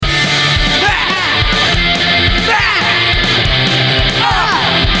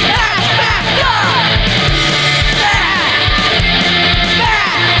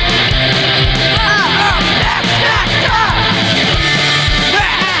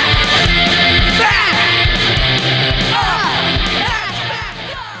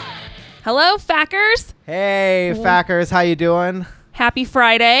Hello, Fackers. Hey, Fackers, how you doing? Happy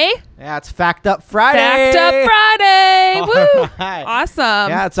Friday. Yeah, it's Fact Up Friday. Fact Up Friday. All Woo. right.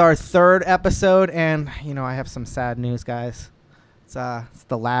 Awesome. Yeah, it's our third episode, and I have some sad news, guys. It's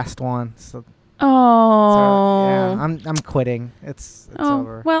the last one. So Oh. yeah, I'm quitting. It's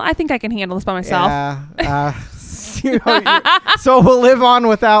over. Well, I think I can handle this by myself. Yeah. So we'll live on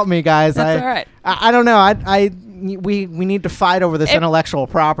without me, guys. That's all right. I don't know. We need to fight over this intellectual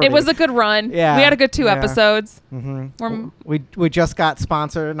property. It was a good run. Yeah. We had a good 2 episodes. Mm-hmm. We just got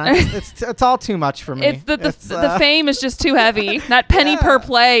sponsored, and it's all too much for me. The fame is just too heavy. That penny per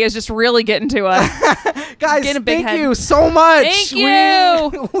play is just really getting to us. Guys, Getting a big thank head. you so much. Thank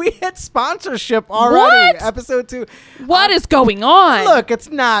you. We hit sponsorship already. What? Episode 2. What is going on? Look, it's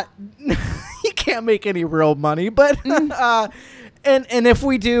not. You can't make any real money, but and if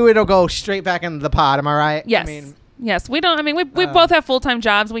we do, it'll go straight back into the pot. Am I right? Yes. Yes, we don't. I mean, we both have full-time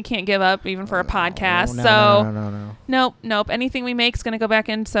jobs. We can't give up even for a podcast. No. Nope. Anything we make is going to go back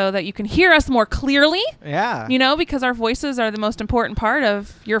in so that you can hear us more clearly. Yeah. Because our voices are the most important part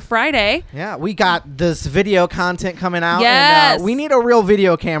of your Friday. Yeah, we got this video content coming out. Yes. And we need a real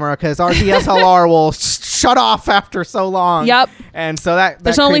video camera because our DSLR will shut off after so long. Yep. And so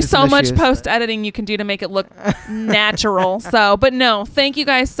there's only so much issues. post-editing you can do to make it look natural. But no, thank you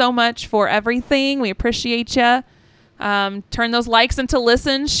guys so much for everything. We appreciate you. Turn those likes into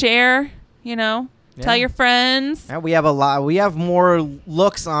listens, share, tell your friends. Yeah, we have a lot. We have more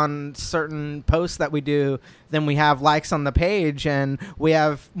looks on certain posts that we do than we have likes on the page, and we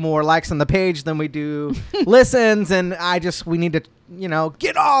have more likes on the page than we do listens. And we need to,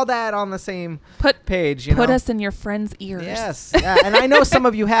 get all that on the same page. Put us in your friends' ears. Yes, yeah, and I know some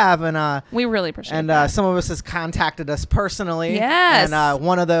of you have, and we really appreciate and that. some of us has contacted us personally. Yes, and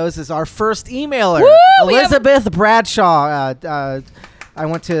one of those is our first emailer, Woo! Elizabeth Bradshaw. I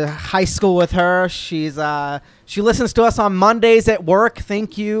went to high school with her. She listens to us on Mondays at work.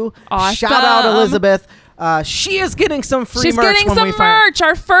 Thank you. Awesome. Shout out Elizabeth. She is getting some free She's merch. She's getting some merch.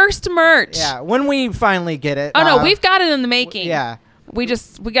 Our first merch. Yeah, when we finally get it. Oh no, we've got it in the making. Yeah. We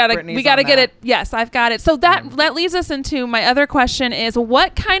gotta get it. Yes, I've got it. So that leads us into my other question is,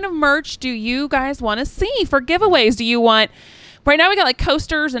 what kind of merch do you guys want to see for giveaways? Do you want, right now we got like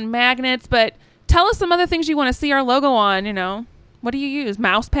coasters and magnets, but tell us some other things you want to see our logo on, What do you use?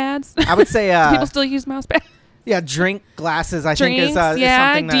 Mouse pads? I would say do people still use mouse pads? Yeah, drink glasses I think is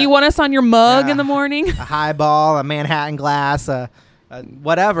something do you want us on your mug in the morning? A highball, a Manhattan glass,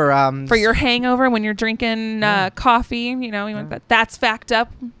 whatever. For your hangover when you're drinking coffee, you want that. That's Fact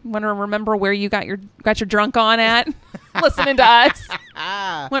Up. Want to remember where you got your drunk on at, listening to us.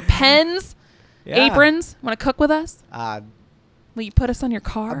 Want pens, aprons? Want to cook with us? Will you put us on your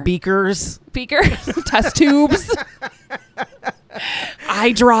car? Beakers, test tubes,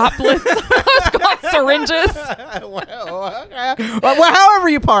 eye droplets, syringes. Well, however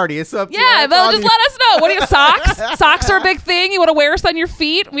you party, it's up to you. Yeah, but just let us know. What are your socks? Socks are a big thing. You want to wear us on your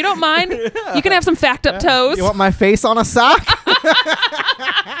feet? We don't mind. You can have some Fact Up toes. You want my face on a sock?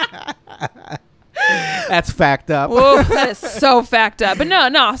 That's Fact Up. Whoa, that is so Fact Up. But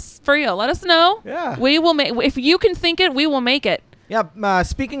no, for real. Let us know. Yeah. We will make. If you can think it, we will make it. Yeah.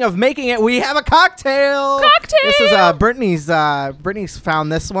 Speaking of making it, we have a cocktail. This is Brittany's. Brittany's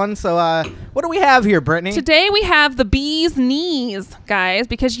found this one. So what do we have here, Brittany? Today we have the bee's knees, guys,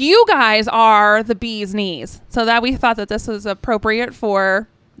 because you guys are the bee's knees. So that we thought that this was appropriate for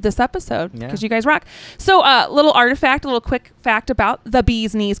this episode because you guys rock. So little quick fact about the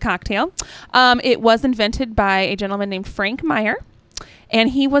bee's knees cocktail. It was invented by a gentleman named Frank Meyer, and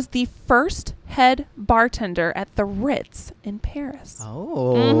he was the first head bartender at the Ritz in Paris.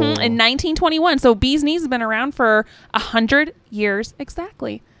 Oh. In 1921. So bee's knees has been around for 100 years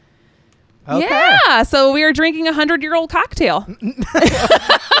exactly. Okay. Yeah, so we are drinking a 100-year-old cocktail.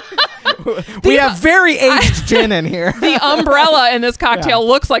 We have very aged gin in here. The umbrella in this cocktail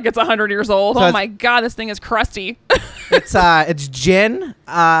looks like it's 100 years old. So oh my God, this thing is crusty. It's gin,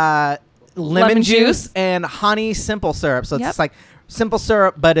 lemon juice, and honey simple syrup. So it's like simple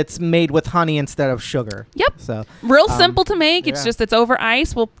syrup, but it's made with honey instead of sugar. Yep. So real simple to make. It's just it's over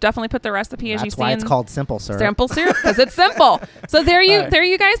ice. We'll definitely put the recipe as you see. That's why it's called simple syrup. Simple syrup because it's simple. So there you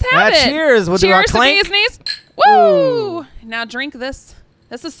guys have it. Cheers. We'll do our clank. Cheers to bee's knees. Woo! Ooh. Now drink this.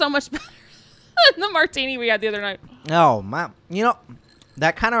 This is so much better than the martini we had the other night. Oh my!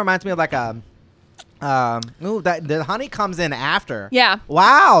 That kind of reminds me of like a. That the honey comes in after. Yeah.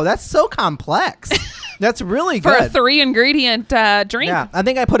 Wow, that's so complex. That's really good. For a 3-ingredient drink. Yeah, I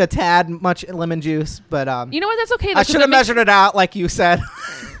think I put a tad much lemon juice, but you know what? That's okay. I should have measured it out like you said.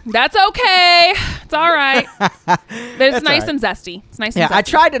 That's okay. It's all right. But it's nice right. and zesty. It's nice Yeah, and zesty. I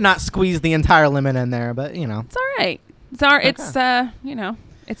tried to not squeeze the entire lemon in there, but you know. It's all right. It's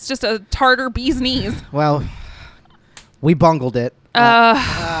it's just a tartar bee's knees. Well, we bungled it.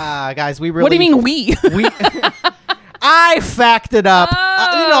 Guys, we really. What do you mean we? We. I fact it up.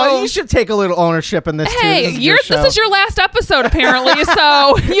 Oh. You should take a little ownership in this too. Hey, This this is your last episode apparently,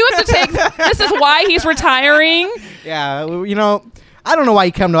 so you have to take. This is why he's retiring. Yeah, I don't know why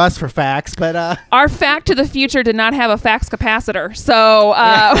you come to us for facts, but our fact to the future did not have a fax capacitor, so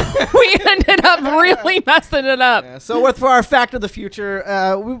we ended up really messing it up. Yeah, so for our fact of the future,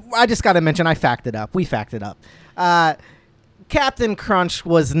 I just got to mention I fact it up. We fact it up. Captain Crunch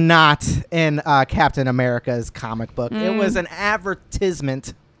was not in Captain America's comic book. It was an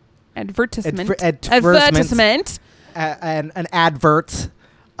advertisement. Advertisement. And an advert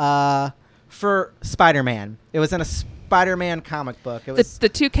for Spider-Man. It was in a Spider-Man comic book. It was the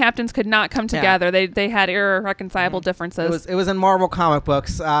two captains could not come together. They had irreconcilable differences. It was in Marvel comic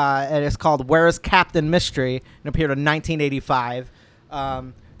books, and it's called "Where's Captain Mystery?" and appeared in 1985.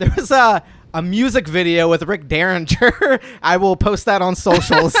 There was a music video with Rick Derringer. I will post that on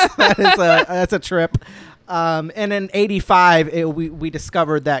socials. That's a trip. And in '85, we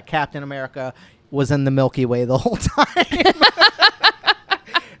discovered that Captain America was in the Milky Way the whole time.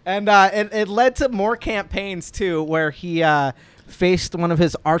 And it led to more campaigns, too, where he faced one of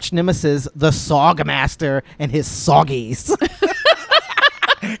his arch nemesis, the Sogmaster, and his Soggies.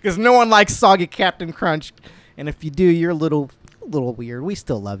 Because no one likes soggy Captain Crunch. And if you do, you're a little weird. We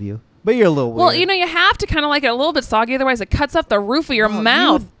still love you. But you're a little weird. Well, you have to kind of like it a little bit soggy, otherwise it cuts up the roof of your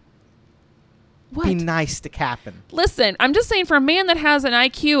mouth. What? Be nice to Captain. Listen, I'm just saying, for a man that has an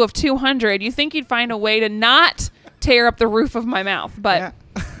IQ of 200, you think you'd find a way to not tear up the roof of my mouth. But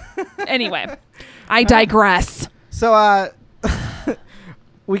anyway, I digress. So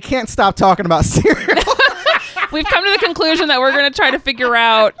we can't stop talking about cereal. We've come to the conclusion that we're going to try to figure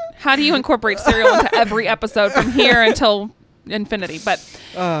out how do you incorporate cereal into every episode from here until infinity. But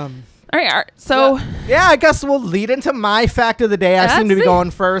all right, so I guess we'll lead into my fact of the day. I seem to be going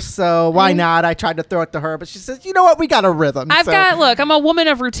first, so why not? I tried to throw it to her, but she says, "You know what? We got a rhythm." Look, I'm a woman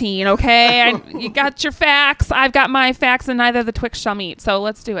of routine, okay? You got your facts. I've got my facts, and neither the Twix shall meet. So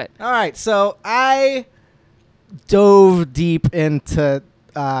let's do it. All right, so I dove deep into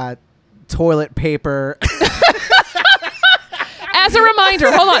toilet paper. As a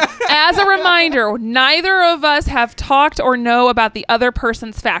reminder, hold on. As a reminder, neither of us have talked or know about the other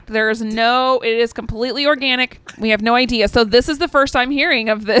person's fact. It is completely organic. We have no idea. So this is the first I'm hearing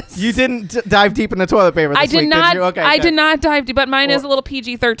of this. You didn't dive deep into toilet paper this week, did you? Okay, I did not dive deep, but mine is a little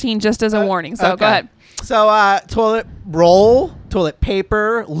PG-13 just as a warning. So go ahead. So toilet roll, toilet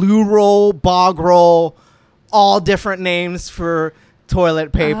paper, loo roll, bog roll, all different names for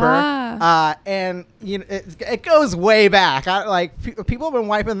toilet paper. And it goes way back. People have been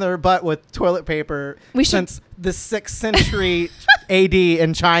wiping their butt with toilet paper since the 6th century AD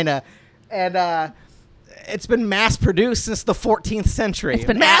in China, and it's been mass produced since the 14th century. It's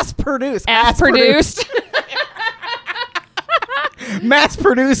been mass produced mass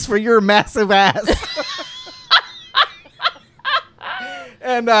produced for your massive ass.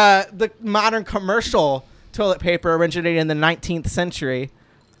 And the modern commercial toilet paper originated in the 19th century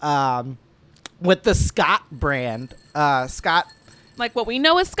with the Scott brand. Scott. Like what we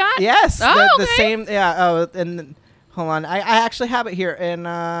know as Scott? Yes. Oh, the okay. same. Yeah. And hold on. I actually have it here in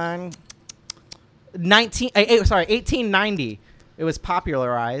 1890. It was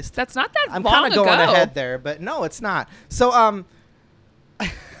popularized. That's not that I'm long kind of ago. going ahead there, but no, it's not. So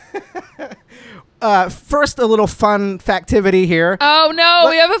first, a little fun factivity here. Oh, no,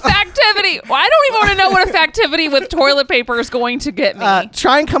 we have a factivity. Well, I don't even want to know what a factivity with toilet paper is going to get me.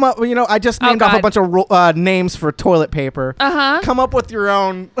 Try and come up, I just named off a bunch of names for toilet paper. Uh-huh. Come up with your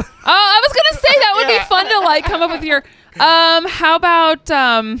own. Oh, I was going to say that would be fun to come up with your, how about,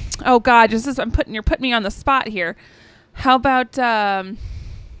 oh God, you're putting me on the spot here. How about,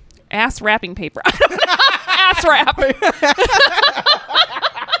 ass wrapping paper? I don't know. Ass wrap.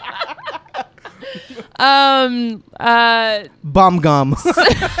 Bum gum.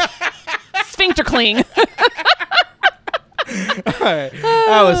 Sphincter cling. All right.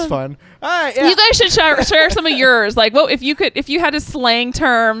 That was fun. All right. Yeah. You guys should share some of yours. Like, well, if you had a slang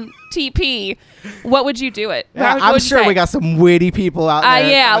term TP, what would you do it? Yeah, I'm sure we got some witty people out there.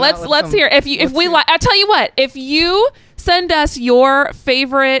 Yeah, let's hear. I'll tell you what. If you send us your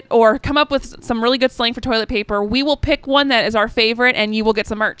favorite or come up with some really good slang for toilet paper, we will pick one that is our favorite, and you will get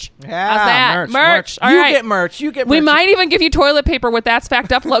some merch. Yeah, how's that? Merch. All you right. get merch. You get. We merch. might even give you toilet paper with That's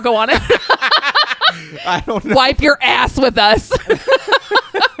Fact Up logo on it. I don't know. Wipe your ass with us.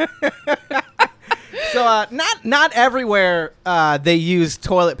 So not everywhere they use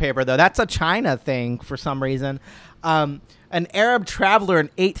toilet paper though. That's a China thing for some reason. An Arab traveler in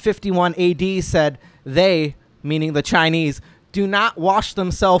 851 AD said they, meaning the Chinese, do not wash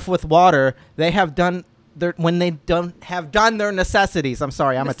themselves with water. They have done when they have done their necessities. I'm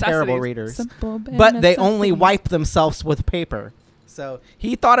sorry, I'm a terrible reader. But they only wipe themselves with paper. So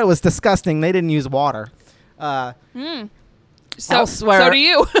he thought it was disgusting. They didn't use water. So Elsewhere, so do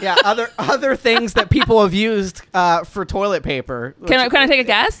you. Yeah, other things that people have used for toilet paper. Can I take a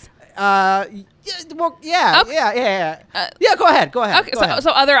guess? Yeah. Go ahead. Okay,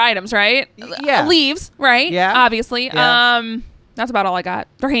 so other items, right? Yeah. Leaves, right? Yeah. Obviously. Yeah. That's about all I got.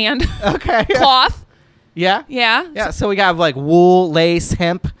 Their hand. Okay. Cloth. Yeah. Yeah. Yeah. So we got like wool, lace,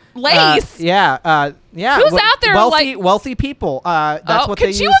 hemp. Lace. Yeah. Who's out there wealthy people? That's what they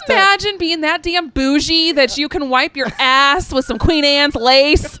use. Could you imagine being that damn bougie that you can wipe your ass with some Queen Anne's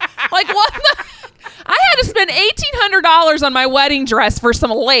lace? Like what? I had to spend $1,800 on my wedding dress for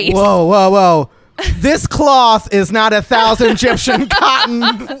some lace. Whoa. This cloth is not 1,000 Egyptian cotton.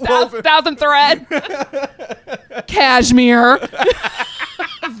 1,000 thread. Cashmere.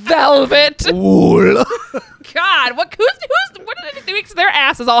 Velvet. Wool. God, what did they do? Their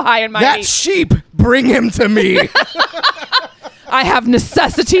ass is all high and mighty. That sheep, bring him to me. I have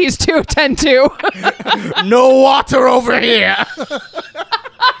necessities to attend to. No water over here.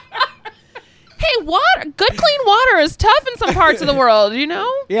 Hey, good clean water is tough in some parts of the world, you know?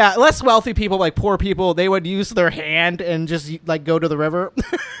 Yeah, less wealthy people, like poor people, they would use their hand and just like go to the river.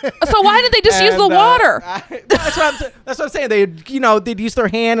 So why did they just use the water? That's what I'm saying. They'd use their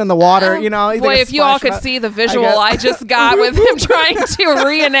hand in the water. Boy, if you all could see the visual I just got with him trying to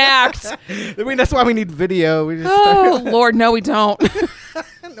reenact. I mean, that's why we need video. Lord, no, we don't.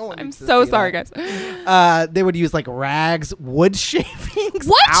 I'm so sorry, guys. They would use like rags, wood shavings.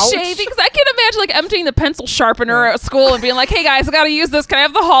 What shavings? I can imagine like emptying the pencil sharpener at school and being like, "Hey guys, I got to use this. Can I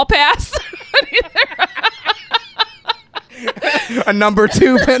have the hall pass?" A number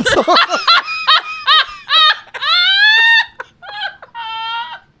 2 pencil.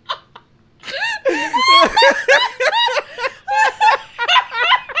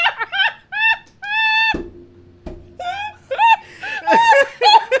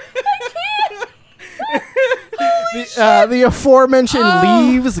 The aforementioned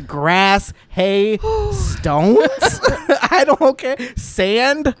leaves, grass, hay, stones. I don't care.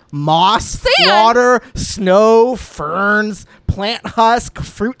 Sand, moss, water, snow, ferns, plant husk,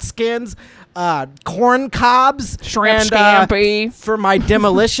 fruit skins, corn cobs, shrimp scampi. For my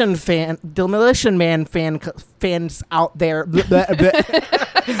Demolition Man fans out there.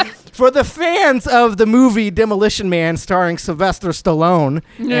 For the fans of the movie Demolition Man starring Sylvester Stallone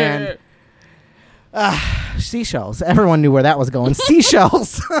and seashells. Everyone knew where that was going.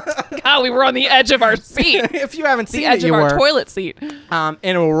 Seashells. God, we were on the edge of our seat. If you haven't seen the edge it, of our toilet seat.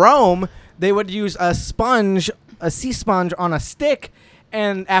 In Rome, they would use a sea sponge on a stick,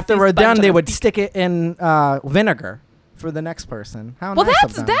 and after we're done, they would stick it in vinegar for the next person. How nice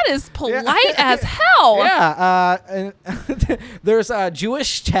of them. That is polite as hell. Yeah. There's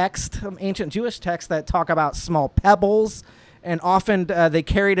Jewish text, ancient Jewish texts that talk about small pebbles. And often they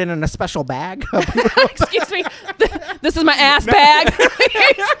carried it in a special bag. Excuse me. This is my ass bag.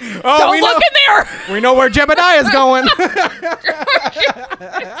 Don't look in there. We know where Jebediah is going.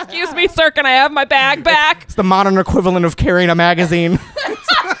 Excuse me, sir. Can I have my bag back? It's the modern equivalent of carrying a magazine.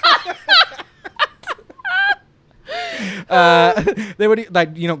 They would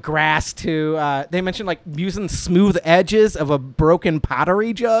grass too. They mentioned like using smooth edges of a broken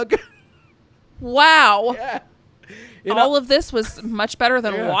pottery jug. Wow. Yeah. All of this was much better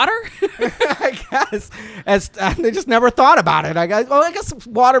than water? I guess. They just never thought about it. I guess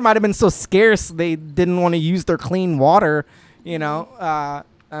water might have been so scarce they didn't want to use their clean water,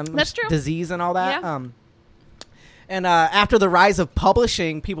 That's true. Disease and all that. Yeah. And after the rise of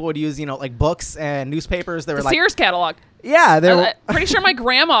publishing, people would use, like books and newspapers. They were like Sears catalog. Yeah. Pretty sure my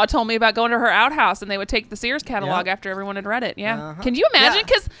grandma told me about going to her outhouse and they would take the Sears catalog after everyone had read it. Yeah. Uh-huh. Can you imagine?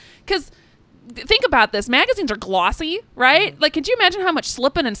 Because think about this. Magazines are glossy, right? Like, could you imagine how much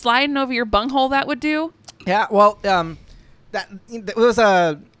slipping and sliding over your bunghole that would do? Yeah. Well, that was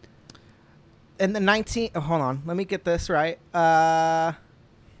in the hold on, let me get this right.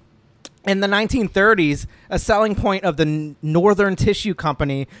 In the 1930s, a selling point of the Northern Tissue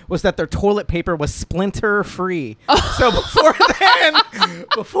Company was that their toilet paper was splinter-free. So before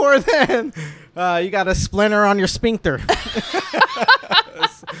then, you got a splinter on your sphincter.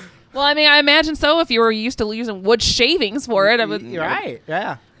 Well, I mean, I imagine so. If you were used to using wood shavings for it, You're right.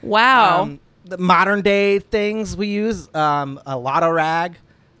 Yeah. Wow. The modern day things we use, a lotto rag,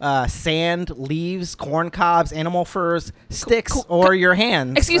 sand, leaves, corn cobs, animal furs, sticks, or your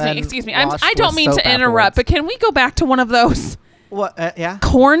hands. Excuse me. I don't mean to interrupt, but can we go back to one of those? What? Yeah.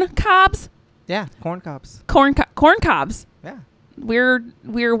 Corn cobs? Yeah, corn cobs. Corn cobs. Yeah.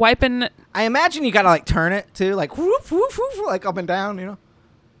 We're wiping. I imagine you gotta like turn it too, like whoop, whoop, whoop, like up and down. You know.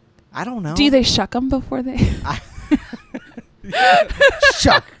 I don't know. Do they shuck them before they?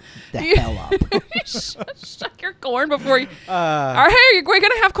 Shuck the hell up. Shuck your corn before you. All right, we're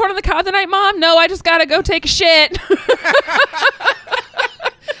gonna have corn on the cob tonight, Mom. No, I just gotta go take a shit.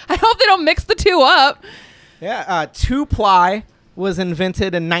 I hope they don't mix the two up. Yeah, 2-ply was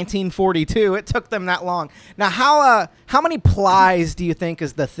invented in 1942. It took them that long. Now, how many plies do you think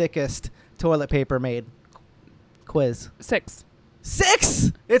is the thickest toilet paper made? Quiz. 6.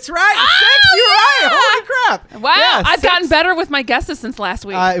 6. It's right. 6. You're right. Holy crap! Wow, Yeah, I've 6. gotten better with my guesses since last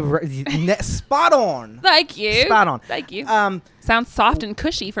week. Spot on. Thank you. Spot on. Thank you. Sounds soft and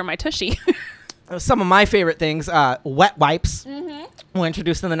cushy for my tushy. Some of my favorite things, wet wipes, were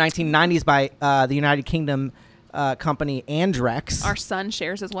introduced in the 1990s by the United Kingdom company Andrex. Our son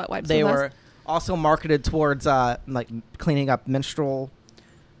shares his wet wipes They with were us. also marketed towards like cleaning up menstrual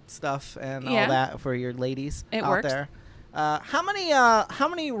stuff and all that for your ladies It out works. there. How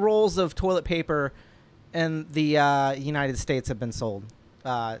many rolls of toilet paper in the United States have been sold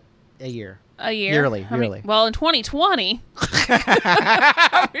a year? A year? Yearly. Well, in 2020,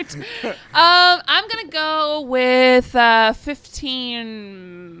 I'm going to go with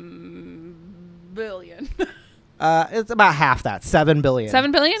 15 billion. It's about half that, 7 billion.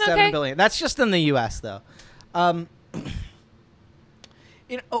 7 billion? Okay. 7 billion. That's just in the U.S., though.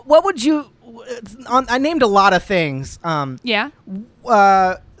 What would you... I named a lot of things. Yeah.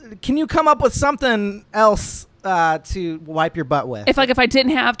 Can you come up with something else to wipe your butt with? If I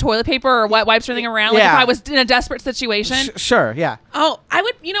didn't have toilet paper or wet wipes or anything around, like if I was in a desperate situation. Sure, yeah. Oh, I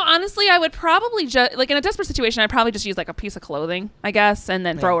would, honestly, I would probably just, like in a desperate situation, I'd probably just use like a piece of clothing, I guess, and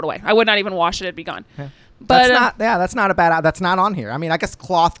then throw it away. I would not even wash it. It'd be gone. Yeah. But that's not a bad. That's not on here. I mean, I guess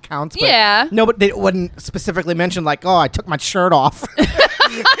cloth counts. But yeah. No, but they wouldn't specifically mention like, oh, I took my shirt off.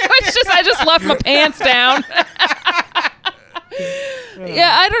 I just left my pants down.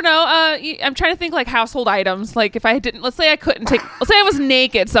 Yeah, I don't know. I'm trying to think like household items. Like if I didn't, let's say I was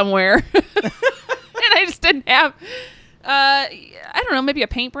naked somewhere, and I just didn't have, I don't know, maybe a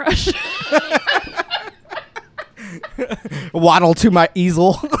paintbrush. Waddle to my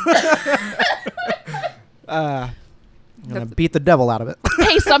easel. I'm gonna beat the devil out of it.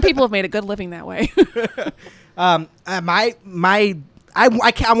 Hey, some people have made a good living that way. I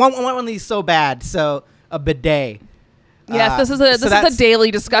want one of these so bad. So a bidet. Yes, this is a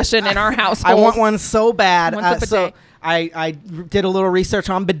daily discussion in our household. I want one so bad. What's a So bidet? I did a little research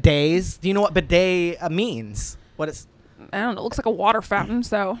on bidets. Do you know what bidet means? What it's? I don't know. It looks like a water fountain.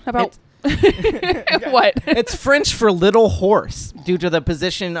 So how about what? It's French for little horse due to the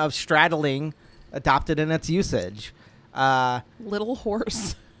position of straddling adopted in its usage. Little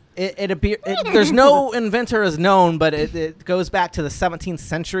horse. There's no inventor is known, but it goes back to the 17th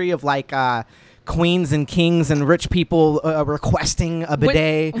century of like queens and kings and rich people requesting a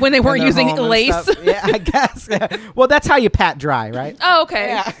bidet when they weren't using lace. Yeah, I guess. Yeah. Well, that's how you pat dry, right? Oh, okay.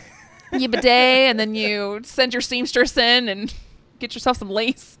 Yeah. You bidet, and then you send your seamstress in and get yourself some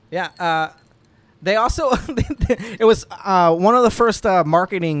lace. Yeah. They also it was one of the first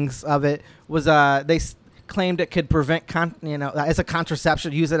marketings of it was they claimed it could prevent as a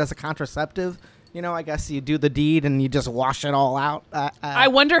contraception, use it as a contraceptive. I guess you do the deed and you just wash it all out. I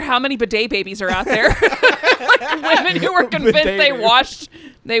wonder how many bidet babies are out there. Like women who were convinced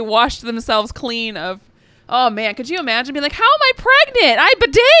they washed themselves clean of. Oh man, could you imagine being like, how am I pregnant? I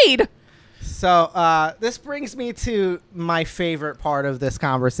bidetted. So this brings me to my favorite part of this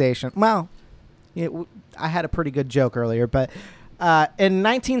conversation. Well, I had a pretty good joke earlier, but in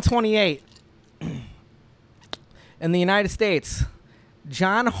 1928, in the United States,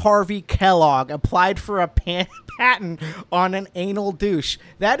 John Harvey Kellogg applied for a patent on an anal douche.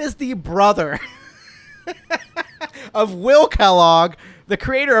 That is the brother of Will Kellogg, the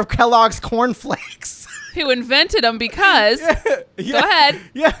creator of Kellogg's Corn Flakes. Who invented them because... Go ahead.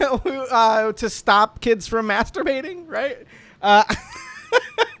 Yeah, to stop kids from masturbating, right?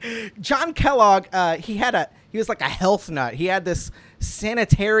 John Kellogg, he was like a health nut. He had this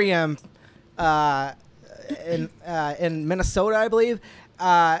sanitarium in Minnesota, I believe.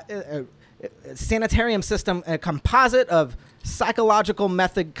 Sanitarium system, a composite of psychological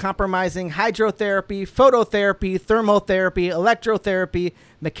method compromising hydrotherapy, phototherapy, thermotherapy, electrotherapy,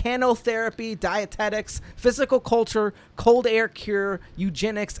 mechanotherapy, dietetics, physical culture, cold air cure,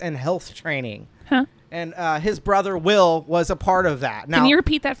 eugenics, and health training. Huh? And his brother Will was a part of that. Now, Can you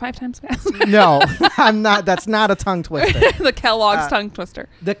repeat that 5 times fast? no, I'm not. That's not a tongue twister. The Kellogg's tongue twister.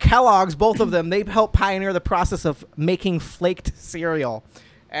 The Kellogg's, both of them, they helped pioneer the process of making flaked cereal.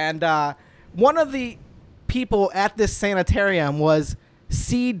 And one of the people at this sanitarium was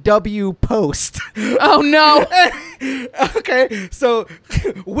C.W. Post. Oh, no. Okay, so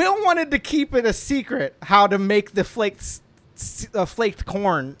Will wanted to keep it a secret how to make the flaked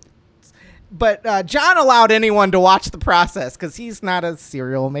corn. But John allowed anyone to watch the process because he's not a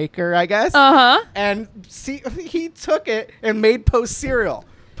cereal maker, I guess. Uh-huh. And he took it and made Post cereal.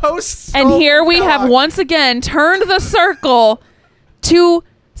 And here we have once again turned the circle to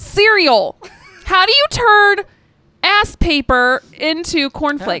cereal. How do you turn ass paper into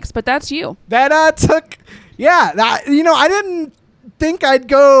cornflakes? Yeah. But that's you. That took, I didn't think I'd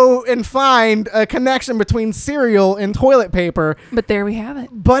go and find a connection between cereal and toilet paper. But there we have it.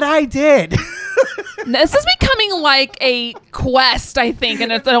 But I did. This is becoming like a quest, I think, in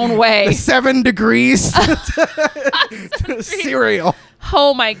its own way. The 7 degrees cereal.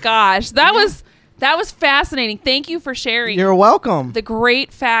 Oh my gosh. That was fascinating. Thank you for sharing. You're welcome. The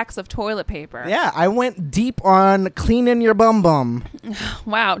great facts of toilet paper. Yeah, I went deep on cleaning your bum.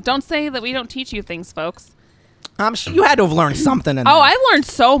 Wow. Don't say that we don't teach you things, folks. I'm sure you had to have learned something in there. I learned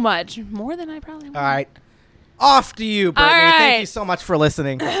so much. More than I probably would. All right. Off to you, Brittany. All right. Thank you so much for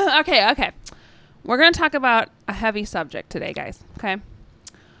listening. Okay. We're going to talk about a heavy subject today, guys. Okay.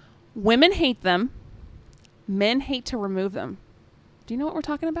 Women hate them. Men hate to remove them. Do you know what we're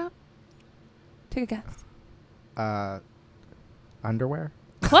talking about? Take a guess. Underwear?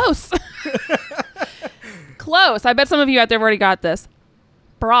 Close. Close. I bet some of you out there have already got this.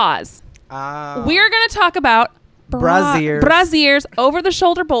 Bras. We're going to talk about brassiers,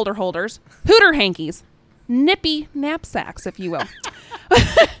 over-the-shoulder boulder holders, hooter hankies, nippy knapsacks, if you will.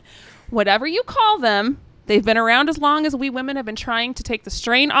 Whatever you call them, they've been around as long as we women have been trying to take the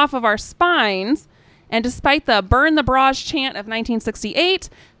strain off of our spines. And despite the burn the bras chant of 1968,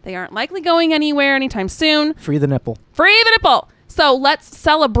 they aren't likely going anywhere anytime soon. Free the nipple. Free the nipple. So let's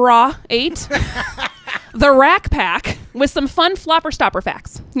celebrate the Rack Pack with some fun flopper stopper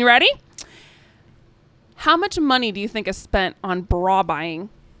facts. You ready? How much money do you think is spent on bra buying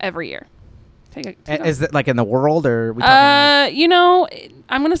every year? Is it like in the world or are we talking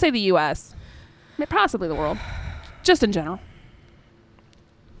I'm going to say the U.S. Possibly the world. Just in general.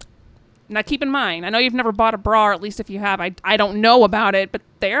 Now, keep in mind, I know you've never bought a bra, or at least if you have, I don't know about it, but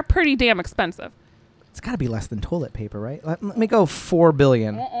they're pretty damn expensive. It's got to be less than toilet paper, right? Let me go $4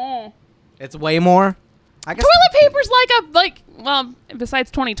 billion. It's way more? I guess toilet paper's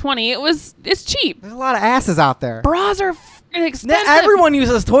besides 2020, it's cheap. There's a lot of asses out there. Bras are expensive. Everyone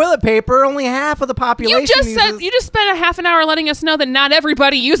uses toilet paper. Only half of the population you just spent a half an hour letting us know that not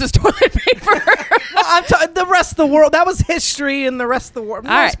everybody uses toilet paper. The rest of the world. That was history, and the rest of the world.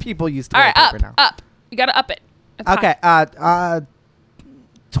 Most people use toilet paper now. Up. You got to up it. It's okay.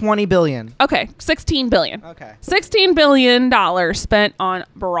 $20 billion. Okay. $16 billion. Okay. $16 billion spent on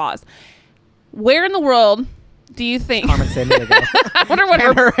bras. Where in the world do you think? Carmen Sandiego. I wonder what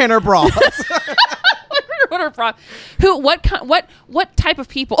her bras. What her bras? What type of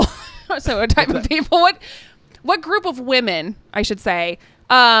people? So what type of people? What group of women, I should say,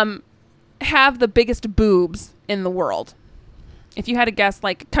 have the biggest boobs in the world? If you had to guess,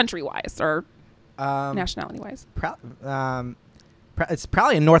 like country-wise or nationality-wise. It's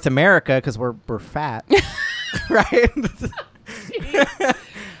probably in North America because we're fat, right?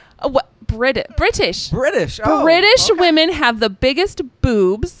 What? British. British Women have the biggest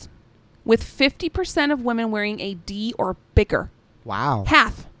boobs, with 50% of women wearing a D or bigger. Wow.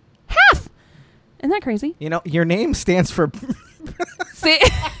 Half. Isn't that crazy? Your name stands for. See,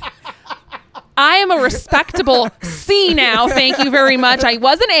 I am a respectable C now. Thank you very much. I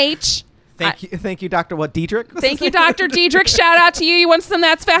was an H. Thank you, Dr. Diedrich? Thank you, Dr. Diedrich. Shout out to you. You want some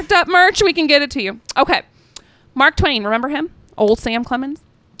That's Fact Up merch? We can get it to you. Okay. Mark Twain, remember him? Old Sam Clemens?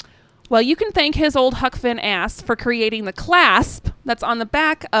 Well, you can thank his old Huck Finn ass for creating the clasp that's on the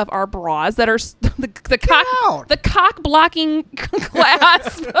back of our bras that are the cock blocking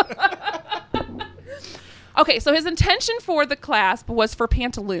clasp. Okay, so his intention for the clasp was for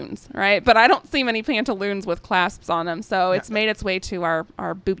pantaloons, right? But I don't see many pantaloons with clasps on them, so it's made its way to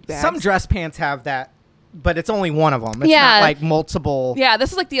our booby bags. Some dress pants have that, but it's only one of them. It's not like multiple. Yeah,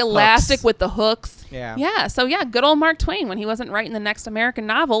 this is like the elastic hooks. with the hooks. Yeah. Yeah, so good old Mark Twain. When he wasn't writing the next American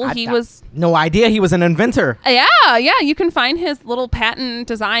novel, he was... No idea he was an inventor. Yeah, you can find his little patent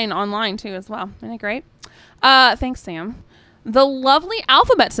design online too as well. Isn't it great? Thanks, Sam. The lovely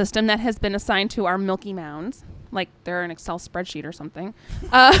alphabet system that has been assigned to our Milky Mounds like they're an Excel spreadsheet or something.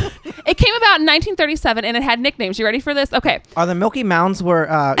 It came about in 1937, and it had nicknames. You ready for this? Okay. Are the Milky Mounds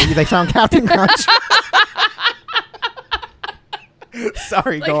where they found Captain Crunch?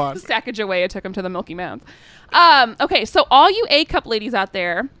 Sorry, Like, go on. Sacagawea took him to the Milky Mounds. Okay, so all you A-cup ladies out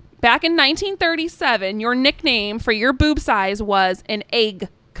there, back in 1937, your nickname for your boob size was an egg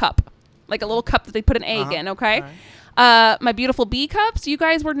cup, like a little cup that they put an egg in, okay? Right. My beautiful B cups, you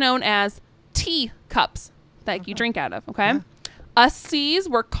guys were known as tea cups that you drink out of, okay? Yeah. Us C's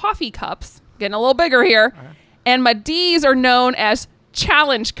were coffee cups, getting a little bigger here. Right. And my D's are known as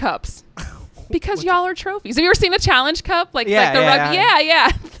challenge cups. Because y'all are trophies. Have you ever seen a challenge cup? Like the rugby?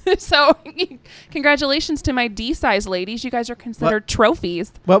 Yeah. So congratulations to my D-size ladies. You guys are considered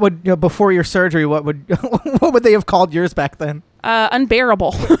trophies. What would, before your surgery, what would they have called yours back then?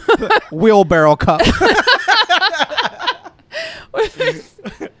 Unbearable. Wheelbarrow cup.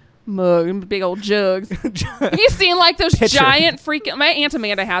 Mug, big old jugs. Have you seen like those giant freaking... My Aunt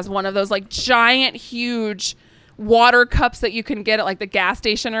Amanda has one of those like giant, huge... water cups that you can get at like the gas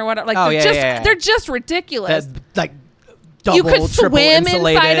station or whatever. Like they're just ridiculous. That's like double, you could swim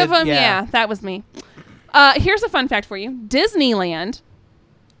insulated. Inside of them. Yeah, that was me. Here's a fun fact for you. Disneyland,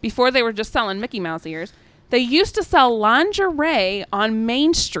 before they were just selling Mickey Mouse ears, they used to sell lingerie on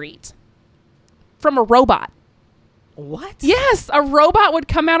Main Street from a robot. What? Yes, a robot would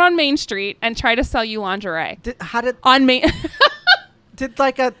come out on Main Street and try to sell you lingerie. On Main... Did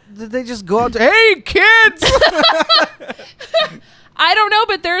they just go out to, hey kids? I don't know,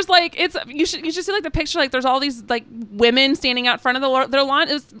 but there's like you should see like the picture, like there's all these like women standing out front of their lawn.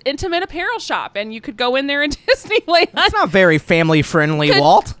 It was intimate apparel shop, and you could go in there in Disneyland. That's not very family friendly,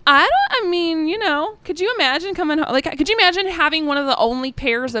 Walt. I mean, could you imagine coming home? Like, could you imagine having one of the only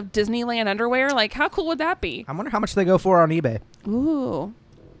pairs of Disneyland underwear? Like, how cool would that be? I wonder how much they go for on eBay. Ooh,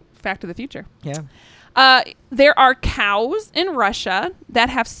 fact of the future. Yeah. There are cows in Russia that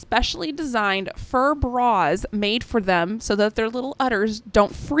have specially designed fur bras made for them so that their little udders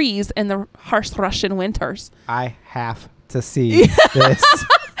don't freeze in the harsh Russian winters. I have to see this.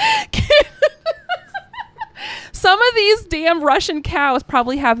 Some of these damn Russian cows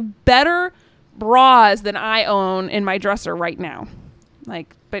probably have better bras than I own in my dresser right now.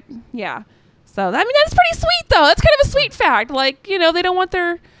 But yeah. So, that's pretty sweet, though. That's kind of a sweet fact. Like, they don't want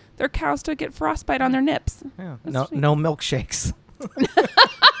their cows to get frostbite on their nips. Yeah. No milkshakes. You're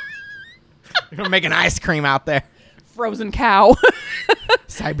going to make an ice cream out there. Frozen cow.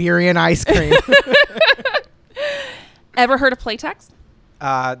 Siberian ice cream. Ever heard of Playtex?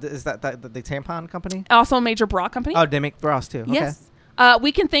 Is that the tampon company? Also a major bra company. Oh, they make bras too. Okay. Yes.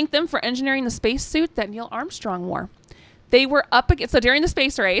 We can thank them for engineering the spacesuit that Neil Armstrong wore. They were so during the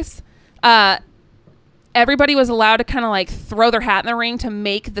space race, everybody was allowed to kind of like throw their hat in the ring to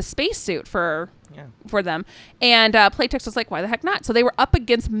make the spacesuit for them. And Playtex was like, why the heck not? So they were up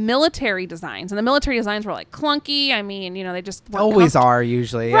against military designs. And the military designs were like clunky. I mean, they just always are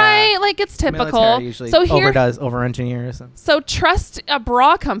usually. Right. Like it's typical. Military usually over engineers. So trust a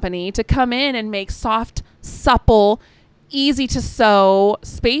bra company to come in and make soft, supple, easy to sew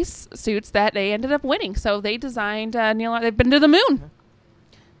space suits that they ended up winning. So they designed they've been to the moon.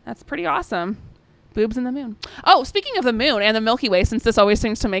 That's pretty awesome. Boobs in the moon. Oh, speaking of the moon and the Milky Way, since this always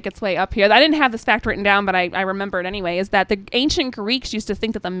seems to make its way up here, I didn't have this fact written down, but I remember it anyway, is that the ancient Greeks used to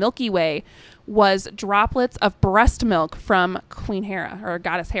think that the Milky Way was droplets of breast milk from Queen Hera, or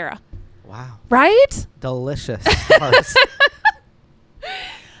Goddess Hera. Wow. Right? Delicious stars.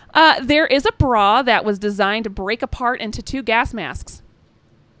 There is a bra that was designed to break apart into 2 gas masks.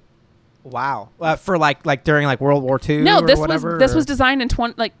 Wow. For like during like World War II No, this was designed in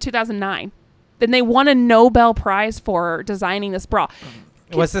 2009. Then they won a Nobel Prize for designing this bra.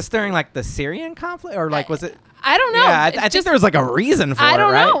 Was this during like the Syrian conflict, or like was it? I don't know. Yeah, I think there was like a reason for it, right? I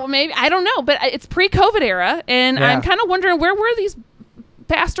don't know. Maybe I don't know, but it's pre-COVID era, and I'm kind of wondering where were these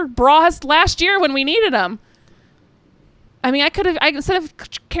bastard bras last year when we needed them. I mean, instead of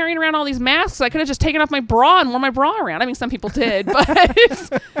carrying around all these masks, I could have just taken off my bra and worn my bra around. I mean, some people did, but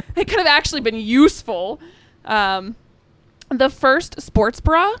it could have actually been useful. The first sports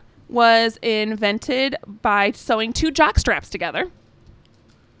bra was invented by sewing 2 jock straps together.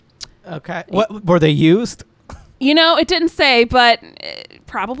 Okay. What were they used? It didn't say, but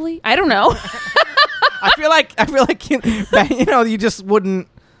probably. I don't know. I feel like you just wouldn't.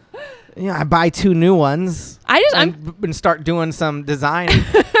 I buy 2 new ones. And start doing some design.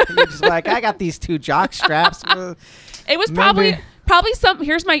 You're just like, I got these 2 jock straps. It was probably some.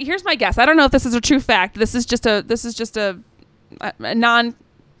 Here's my guess. I don't know if this is a true fact. This is just a non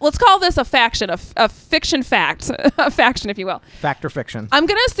let's call this a faction, a fiction fact, a faction, if you will. Fact or fiction? I'm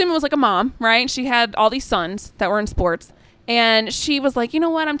going to assume it was like a mom, right? She had all these sons that were in sports. And she was like, you know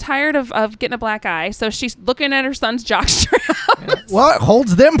what? I'm tired of getting a black eye. So she's looking at her son's jockstrap. Yeah. Well, it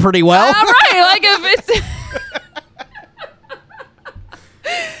holds them pretty well. Right. Like if it's...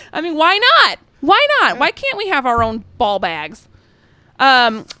 I mean, why not? Why not? Why can't we have our own ball bags?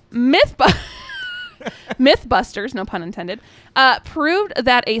 Mythbusters, no pun intended, proved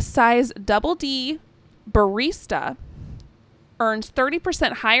that a size double D barista earns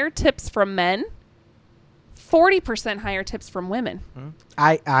 30% higher tips from men, 40% higher tips from women.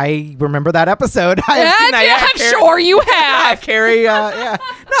 I remember that episode. I'm sure you have. Carrie, yeah.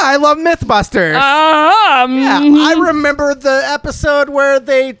 No, I love Mythbusters. I remember the episode where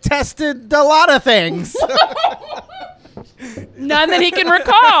they tested a lot of things. None that he can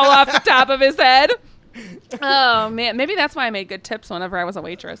recall off the top of his head. Oh, man. Maybe that's why I made good tips whenever I was a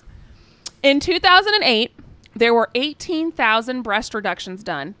waitress. In 2008, there were 18,000 breast reductions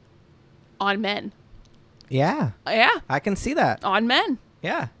done on men. Yeah. Yeah. I can see that. On men.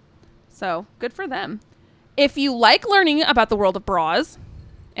 Yeah. So good for them. If you like learning about the world of bras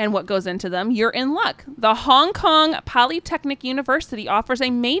and what goes into them, you're in luck. The Hong Kong Polytechnic University offers a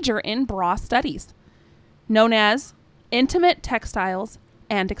major in bra studies known as Intimate Textiles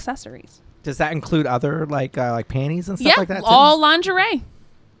and Accessories. Does that include other like panties and stuff like that too? All lingerie.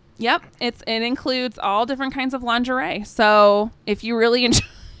 Yep. It includes all different kinds of lingerie. So if you really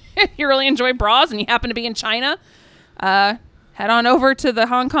enjoy bras and you happen to be in China, head on over to the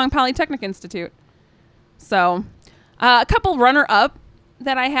Hong Kong Polytechnic Institute. So a couple runner-up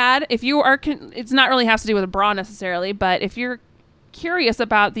that I had. If you are, it's not really has to do with a bra necessarily, but if you're curious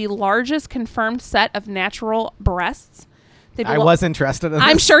about the largest confirmed set of natural breasts, I was interested in this.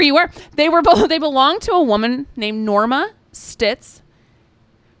 I'm sure you were. They belong to a woman named Norma Stitz.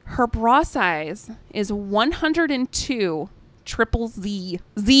 Her bra size is 102 triple Z.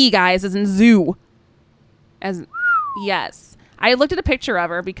 Z, guys, as in zoo. Yes. I looked at a picture of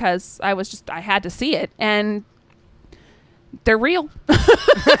her because I had to see it, and they're real.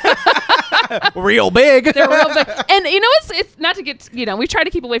 Real big. They're real big. And it's not to get, we try to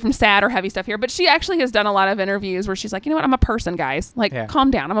keep away from sad or heavy stuff here, but she actually has done a lot of interviews where she's like, you know what, I'm a person, guys. Like,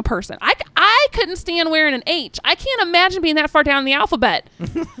 calm down. I'm a person. I couldn't stand wearing an H. I can't imagine being that far down the alphabet.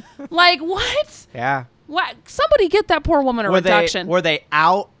 Like, what? Yeah. What? Somebody get that poor woman a reduction. Were they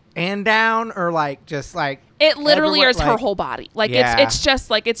out and down, or like just like it literally is her whole body? Like it's just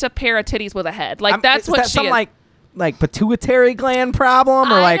like it's a pair of titties with a head. Like that's what she is. Like pituitary gland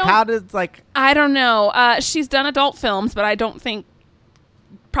problem, or like how does like I don't know. She's done adult films, but I don't think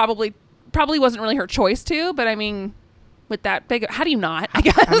probably wasn't really her choice to. But I mean, with that big, how do you not? I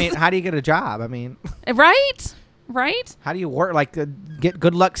guess. I mean, how do you get a job? I mean, right. How do you work? Like, get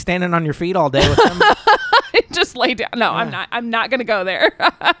good luck standing on your feet all day with them. Just lay down. No, yeah. I'm not gonna go there.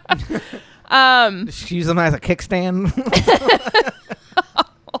 Just use them as a kickstand.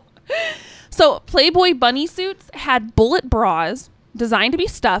 So Playboy bunny suits had bullet bras designed to be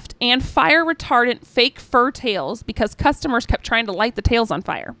stuffed and fire retardant fake fur tails because customers kept trying to light the tails on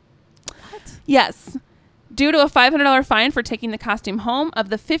fire. What? Yes. Due to a $500 fine for taking the costume home, of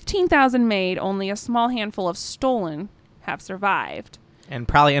the 15,000 made, only a small handful of stolen have survived. And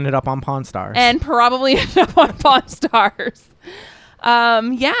probably ended up on Pawn Stars.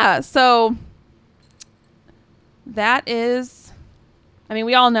 Yeah, so that is... I mean,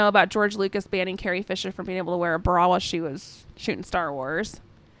 we all know about George Lucas banning Carrie Fisher from being able to wear a bra while she was shooting Star Wars.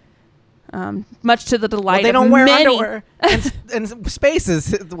 Much to the delight they don't of wear many. Underwear in space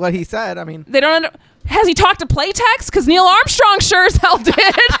is what he said. I mean, they don't. Has he talked to Playtex? Because Neil Armstrong sure as hell did.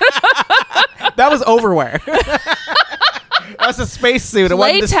 That was overwear. That was a spacesuit. It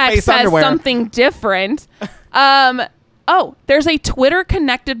wasn't the space underwear. Playtex says something different. There's a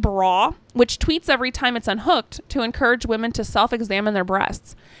Twitter-connected bra, which tweets every time it's unhooked to encourage women to self-examine their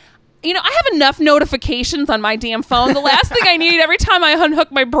breasts. I have enough notifications on my damn phone. The last thing I need every time I unhook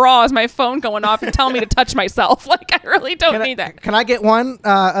my bra is my phone going off and telling me to touch myself. Like, I really don't need that. Can I get one?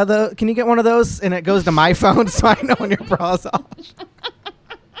 Can you get one of those and it goes to my phone so I know when your bra's off?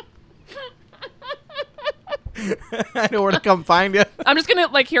 I know where to come find you. I'm just going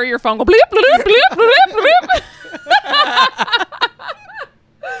to hear your phone go bleep, bleep, bleep, bleep, bleep.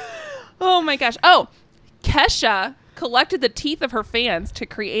 Oh my gosh. Oh, Kesha collected the teeth of her fans to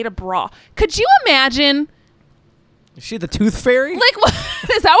create a bra. Could you imagine? Is she the tooth fairy? Like, what,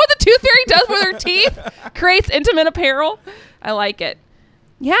 is that what the tooth fairy does with her teeth? Creates intimate apparel? I like it.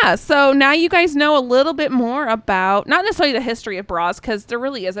 Yeah, so now you guys know a little bit more about, not necessarily the history of bras, because there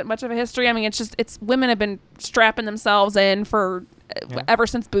really isn't much of a history. I mean, it's women have been strapping themselves in for ever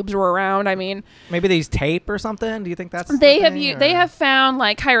since boobs were around. I mean, maybe they use tape or something. Do you think that's they have found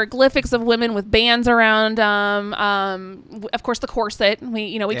like hieroglyphics of women with bands around of course the corset.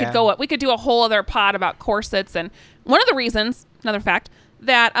 We could do a whole other pod about corsets, and one of the reasons, another fact,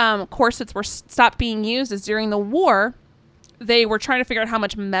 that corsets were stopped being used is during the war. They were trying to figure out how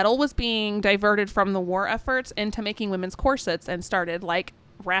much metal was being diverted from the war efforts into making women's corsets, and started like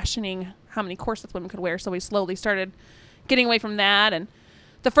rationing how many corsets women could wear. So we slowly started getting away from that. And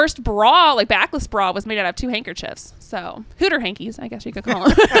the first bra, like backless bra, was made out of 2 handkerchiefs. So hooter hankies, I guess you could call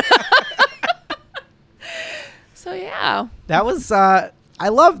them. So yeah. That was, I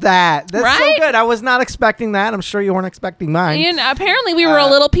love that. That's so good. I was not expecting that. I'm sure you weren't expecting mine. And apparently we were a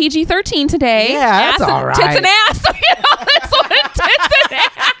little PG-13 today. Yeah, that's all right. Tits and ass. That's what tits and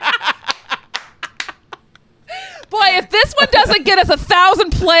ass. Boy, if this one doesn't get us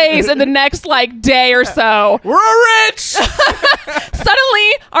 1,000 plays in the next like day or so, we're rich.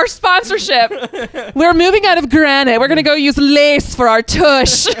 Suddenly, our sponsorship. We're moving out of granite. We're gonna go use lace for our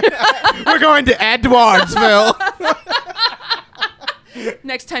tush. We're going to Edwardsville.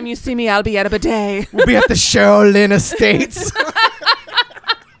 Next time you see me, I'll be at a bidet. We'll be at the Shaolin Estates.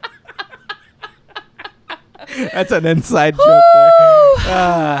 That's an inside joke there.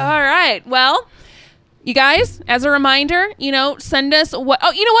 All right. Well, you guys, as a reminder, send us what.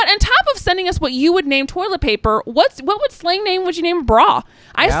 Oh, you know what? On top of sending us what you would name toilet paper, what slang name would you name a bra?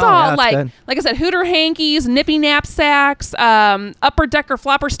 I saw like I said, hooter hankies, nippy knapsacks, upper decker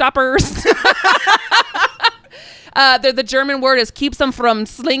flopper stoppers. The German word is keeps them from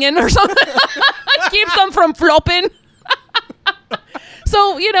slinging or something. Keeps them from flopping.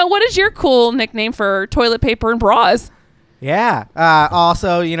 So, what is your cool nickname for toilet paper and bras? Yeah.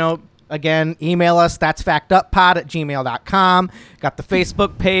 Also, again, email us, that'sfactuppod@gmail.com. Got the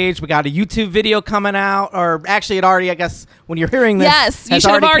Facebook page. We got a YouTube video coming out. Or actually, it already, I guess, when you're hearing this. Yes, you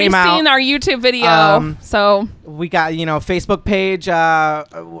should have already seen our YouTube video. So we got, Facebook page.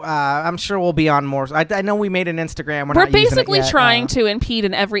 I'm sure we'll be on more. I know we made an Instagram. We're basically trying to impede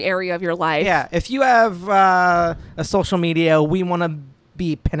in every area of your life. Yeah. If you have a social media, we want to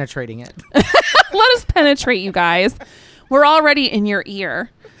be penetrating it. Let us penetrate you guys. We're already in your ear.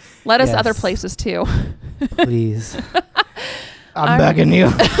 Let us other places too. Please. I'm begging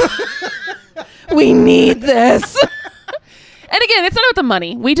you. We need this. And again, it's not about the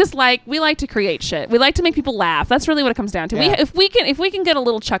money. We like to create shit. We like to make people laugh. That's really what it comes down to. Yeah. If we can get a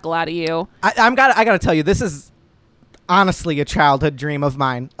little chuckle out of you. I gotta tell you, this is honestly a childhood dream of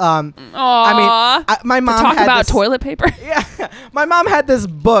mine. Aww. My mom to talk had about toilet paper. Yeah, my mom had this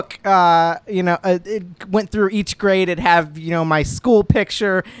book. It went through each grade. It'd have my school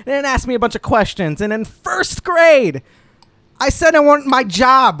picture, and it asked me a bunch of questions. And in first grade, I said I want my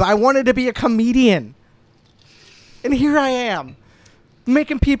job. I wanted to be a comedian, and here I am,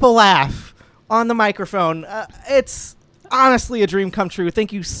 making people laugh on the microphone. It's honestly a dream come true.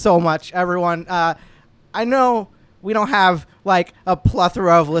 Thank you so much, everyone. I know we don't have like a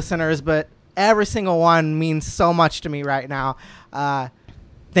plethora of listeners, but every single one means so much to me right now.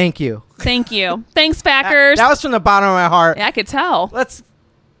 Thank you. Thank you. Thanks, Fackers. That was from the bottom of my heart. Yeah, I could tell. Let's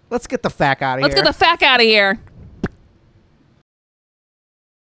get the fack out of here. Let's get the fack out of here.